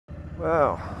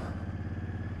Well,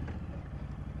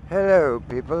 hello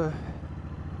people.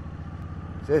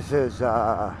 This is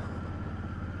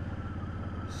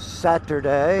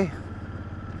Saturday.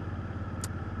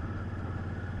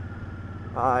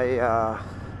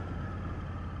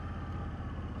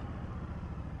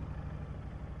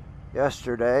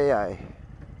 Yesterday I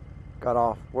got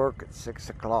off work at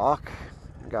 6 o'clock,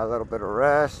 got a little bit of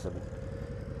rest, and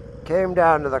came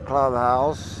down to the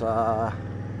clubhouse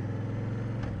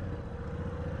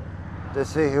to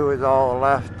see who was all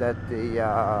left at the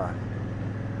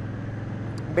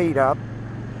meetup.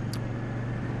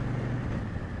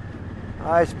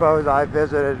 I suppose I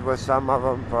visited with some of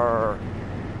them for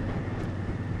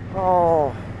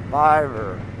 5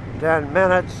 or 10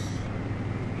 minutes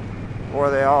before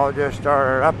they all just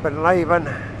started up and leaving.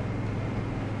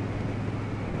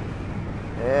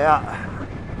 Yeah.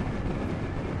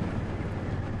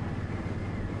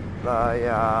 The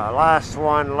last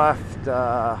one left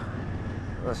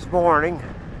this morning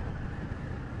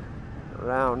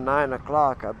around 9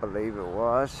 o'clock, I believe it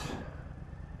was.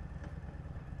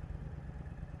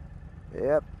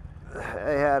 Yep,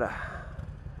 they had a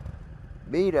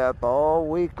meetup all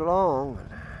week long.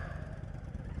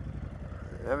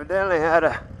 Evidently had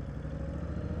a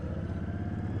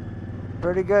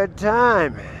pretty good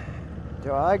time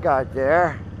till I got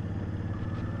there,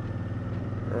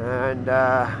 and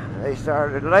they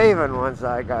started leaving once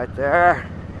I got there.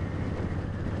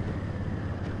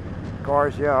 Of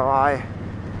course, you know,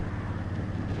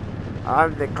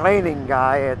 I'm the cleaning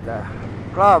guy at the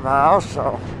clubhouse,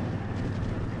 so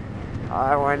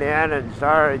I went in and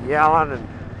started yelling and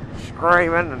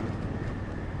screaming and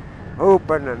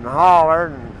hooping and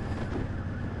hollering,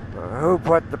 and who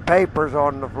put the papers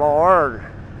on the floor,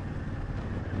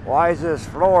 and why does this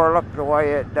floor look the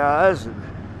way it does, and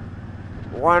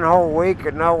one whole week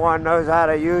and no one knows how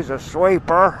to use a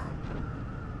sweeper.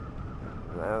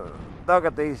 Look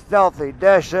at these filthy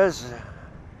dishes.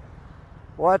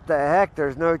 What the heck?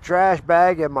 There's no trash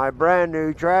bag in my brand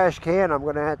new trash can. I'm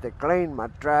gonna have to clean my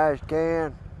trash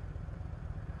can.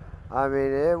 I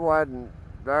mean, it wasn't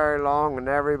very long and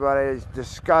everybody's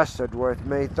disgusted with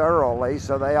me thoroughly,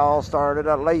 so they all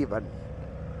started leaving.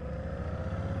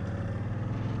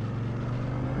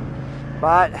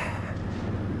 But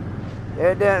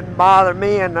it didn't bother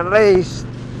me in the least,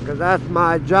 because that's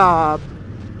my job,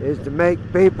 is to make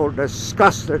people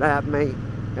disgusted at me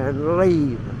and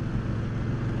leave.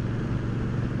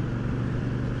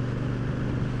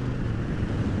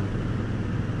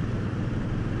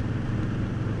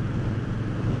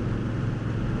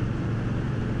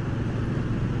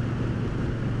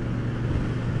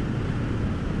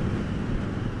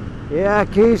 Yeah,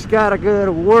 Keith's got to go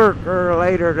to work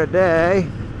later today.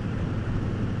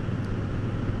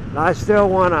 I still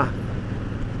want to.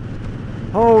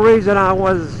 Whole reason I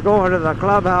was going to the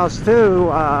clubhouse too,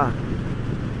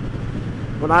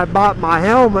 when I bought my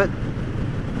helmet,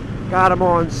 got them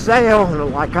on sale,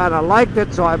 and I kind of liked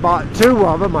it, so I bought 2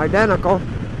 of them, identical.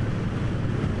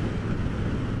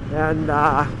 And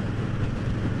I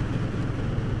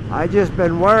just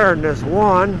been wearing this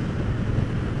one,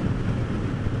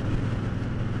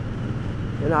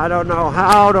 and I don't know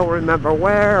how, don't remember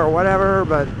where or whatever,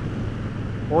 but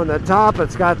on the top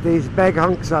it's got these big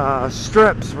hunks of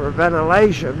strips for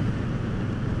ventilation.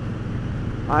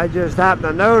 I just happened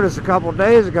to notice a couple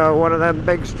days ago one of them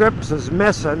big strips is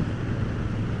missing.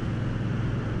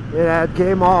 It had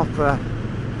came off the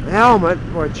helmet,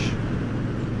 which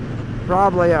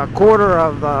probably a quarter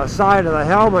of the side of the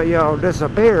helmet, you know,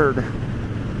 disappeared.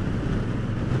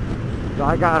 So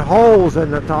I got holes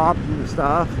in the top and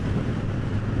stuff.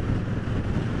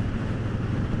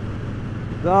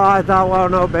 So I thought, well,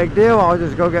 no big deal. I'll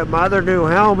just go get my other new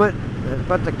helmet and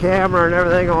put the camera and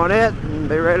everything on it and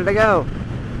be ready to go.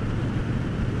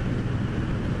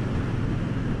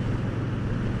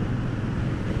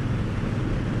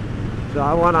 So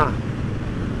I want to,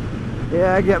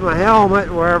 get my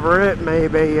helmet wherever it may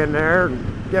be in there and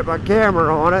get my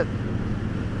camera on it.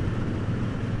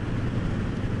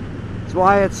 That's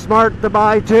why it's smart to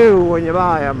buy 2 when you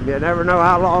buy them. You never know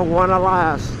how long one will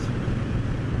last.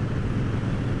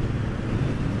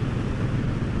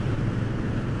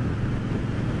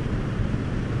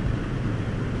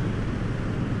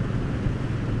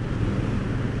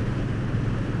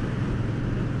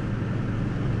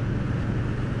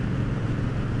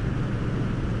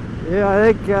 Yeah,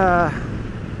 I think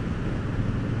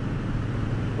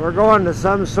we're going to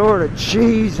some sort of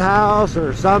cheese house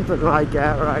or something like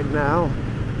that right now.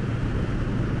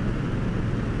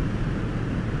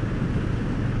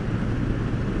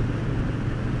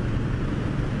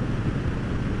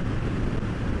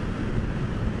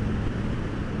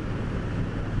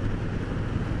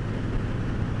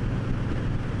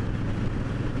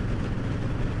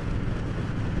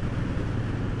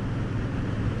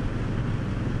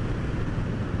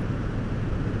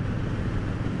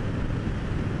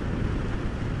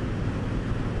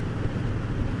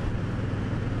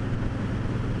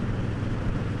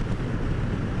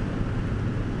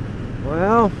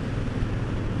 Well,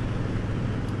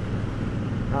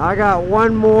 I got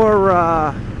one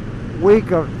more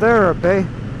week of therapy.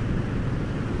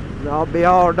 And I'll be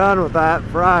all done with that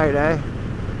Friday.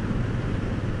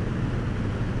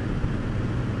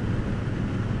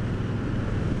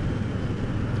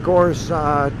 Of course,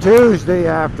 Tuesday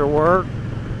after work,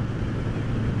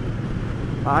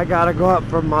 I got to go up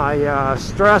for my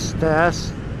stress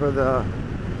test for the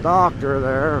doctor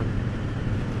there.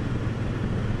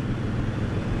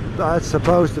 That's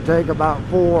supposed to take about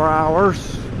 4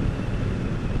 hours.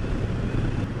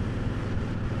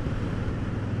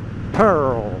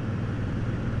 Pearl.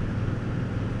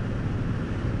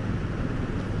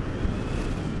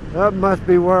 That must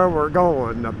be where we're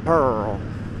going, the Pearl.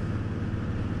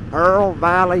 Pearl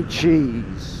Valley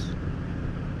cheese.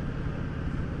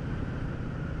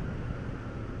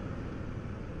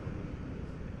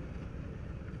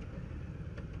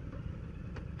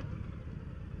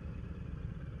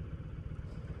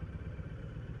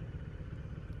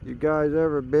 You guys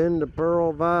ever been to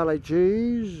Pearl Valley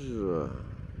cheese?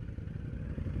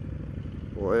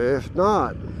 Well, if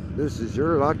not, this is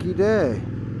your lucky day.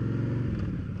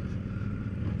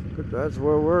 'Cause that's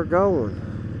where we're going.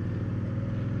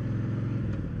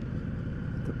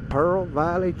 The Pearl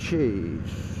Valley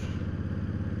cheese.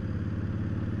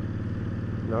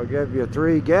 And I'll give you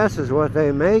 3 guesses what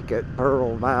they make at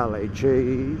Pearl Valley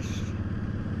cheese.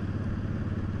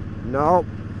 Nope.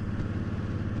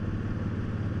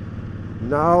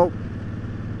 Nope.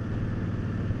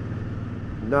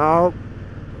 Nope.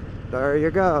 There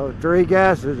you go. 3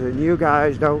 guesses and you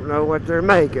guys don't know what they're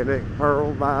making at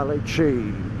Pearl Valley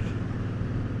cheese.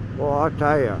 Well, I'll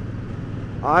tell you,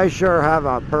 I sure have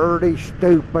a pretty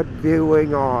stupid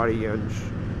viewing audience.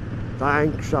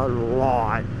 Thanks a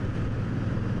lot.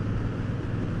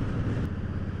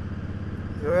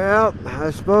 Well, I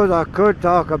suppose I could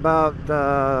talk about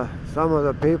some of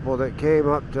the people that came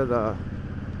up to the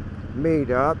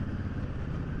meetup.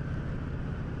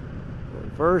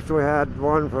 First, we had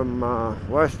one from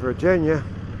West Virginia,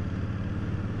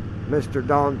 Mr.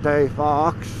 Dante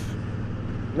Fox.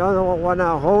 No,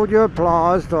 now hold your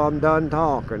applause till I'm done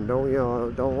talking. Don't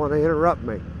want to interrupt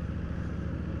me.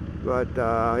 But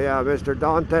yeah, Mr.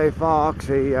 Dante Fox,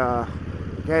 he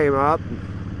came up.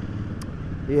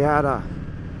 He had a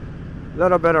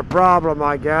little bit of problem,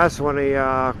 I guess, when he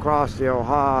crossed the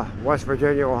West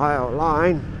Virginia-Ohio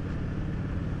line.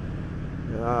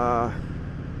 The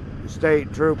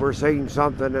state trooper seen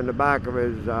something in the back of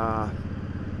his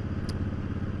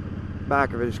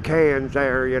cans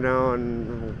there, you know,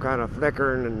 and kind of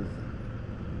flickering and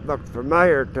looked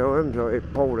familiar to him, so he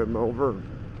pulled him over.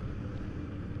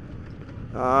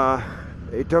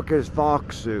 He took his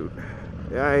fox suit.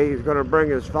 Yeah, he's going to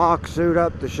bring his fox suit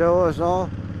up to show us all.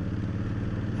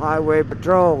 Highway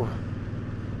Patrol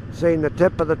seen the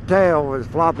tip of the tail was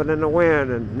flopping in the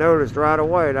wind and noticed right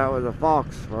away that was a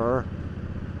fox fur.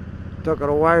 Took it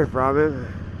away from him.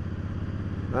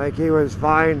 I think he was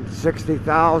fined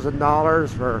 $60,000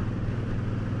 for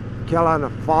killing a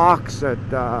fox that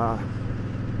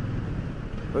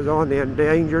was on the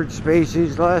endangered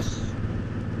species list.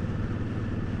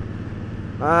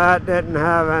 That didn't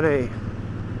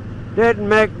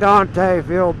make Dante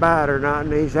feel bad or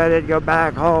nothing. He said he'd go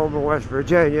back home in West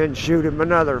Virginia and shoot him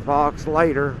another fox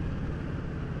later.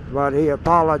 But he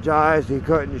apologized he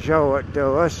couldn't show it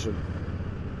to us. And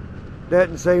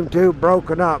didn't seem too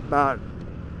broken up about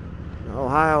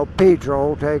Ohio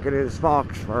Patrol taking his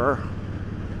fox fur.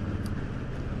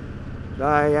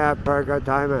 So he had a pretty good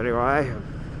time anyway.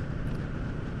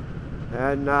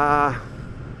 And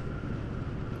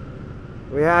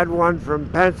we had one from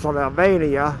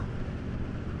Pennsylvania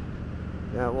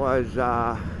that was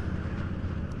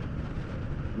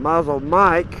Muzzle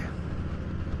Mike.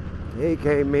 He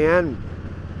came in.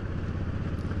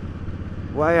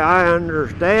 The way I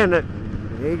understand it,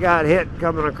 he got hit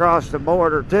coming across the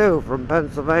border too, from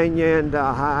Pennsylvania into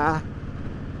Ohio.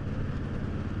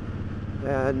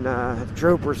 And the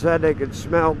trooper said they could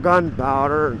smell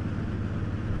gunpowder and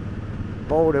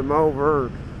pulled him over.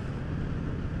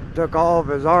 Took all of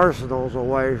his arsenals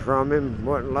away from him,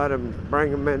 wouldn't let him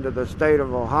bring him into the state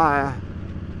of Ohio.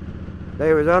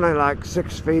 They was only like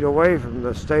 6 feet away from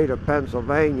the state of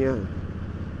Pennsylvania.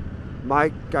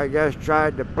 Mike, I guess,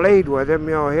 tried to plead with him,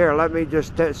 here, let me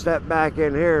just step back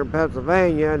in here in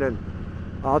Pennsylvania and then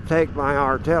I'll take my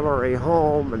artillery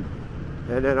home and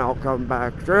then I'll come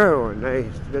back through. And they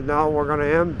said, no, we're going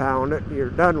to impound it. You're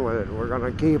done with it. We're going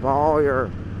to keep all your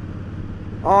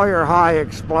high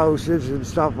explosives and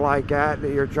stuff like that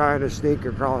you're trying to sneak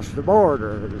across the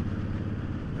border.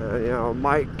 You know,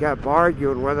 Mike kept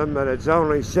arguing with him that it's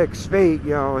only 6 feet.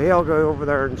 You know, he'll go over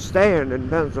there and stand in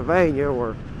Pennsylvania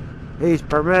where he's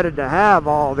permitted to have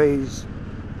all these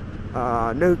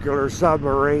nuclear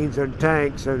submarines and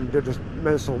tanks and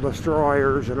missile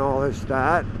destroyers and all this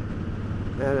that.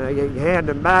 And he'd hand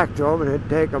them back to him and he'd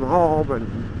take them home, and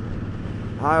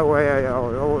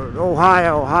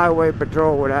Ohio Highway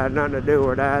Patrol would have nothing to do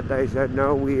with that. They said,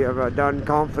 no, we have done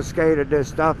confiscated this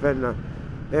stuff in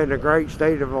the great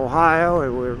state of Ohio,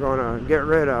 and we're going to get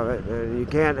rid of it, and you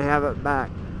can't have it back.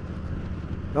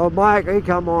 So Mike, he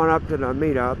come on up to the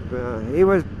meetup. He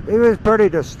was pretty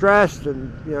distressed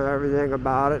and, you know, everything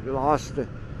about it. Lost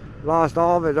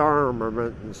all of his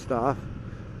armament and stuff.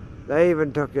 They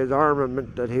even took his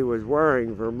armament that he was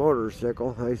wearing for a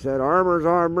motorcycle. They said, armor's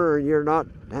armor, and you're not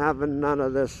having none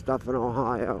of this stuff in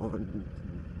Ohio.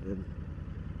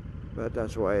 But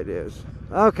that's the way it is.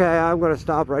 Okay, I'm going to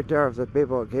stop right there with the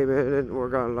people that came in, and we're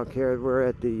going to look here. We're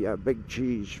at the Big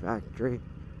Cheese Factory.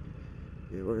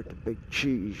 Yeah, we're at the Big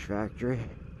Cheese Factory.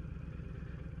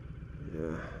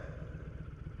 Yeah.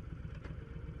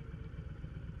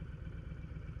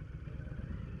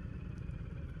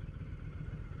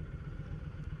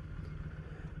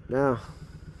 Now,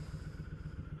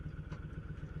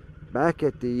 back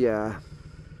at the,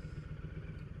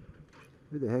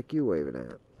 who the heck you waving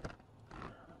at?